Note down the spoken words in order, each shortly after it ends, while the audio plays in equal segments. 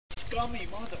scummy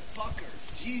motherfucker.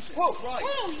 Jesus Christ.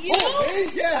 Who, you?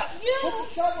 Me? Yeah. You? Put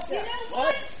the shovel down. You know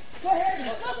what? Go ahead,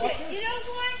 Look motherfucker. it. You know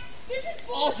what? This is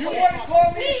Oh, bullshit. you want to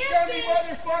call me We a have scummy been-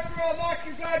 motherfucker? I'll knock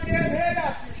your goddamn head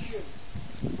off your shoe.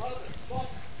 Motherfucker.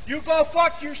 You go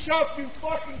fuck yourself, you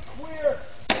fucking queer.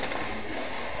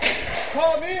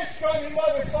 Call me a scummy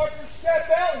motherfucker. Step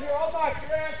out here. I'll knock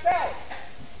your ass out.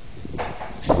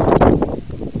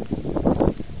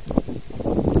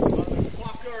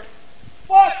 Motherfucker.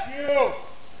 Fuck you.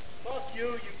 Fuck you,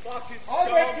 you fucking I'll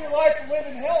scum. make your life a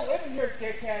living hell living here,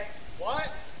 dickhead. What?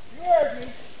 You heard me.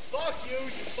 Fuck you, you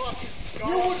fucking scum.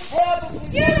 You would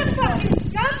probably... You're the fucking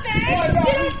scumbag. Oh, no,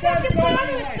 You don't he's got a fucking gun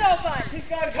bother with behind him. nobody. He's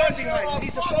got a gun behind him.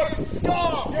 He's a fucking...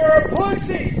 scum. You're a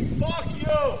pussy. Fuck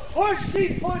you. Pussy.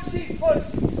 Put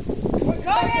Go your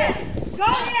gun ahead. down. Go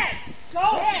ahead. Go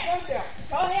Put your ahead. gun down.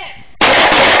 Go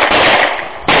ahead.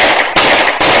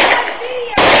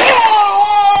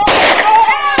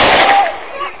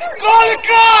 Call the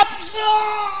cops!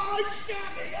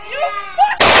 You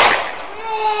fucking...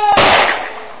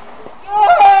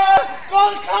 Call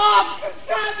the cops!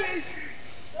 Shot me!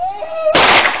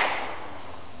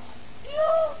 You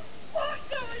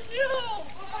fucker, you! Oh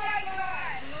my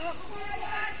God! Oh my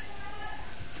God!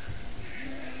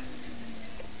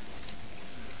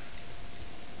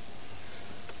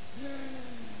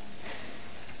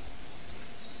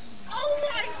 Oh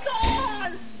my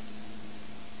God!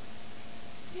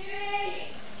 Jimmy!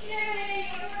 Jimmy!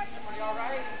 Everybody all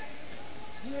right?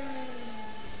 You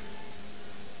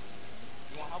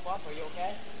want help up? Are you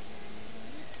okay?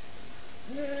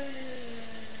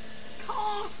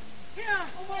 Call! Here!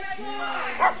 Oh my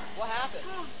God! What happened?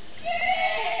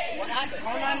 Jimmy! What happened?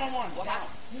 Call 911. What happened?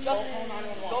 Call Just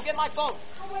 911. go get my phone.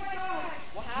 Oh my God!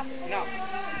 What happened? No.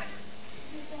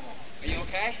 Are you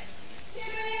okay?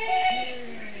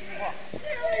 Jimmy!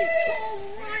 Jimmy! Call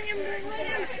Ryan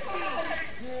Blanchard!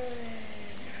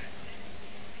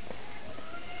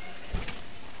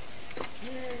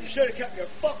 You should have kept your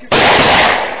fucking...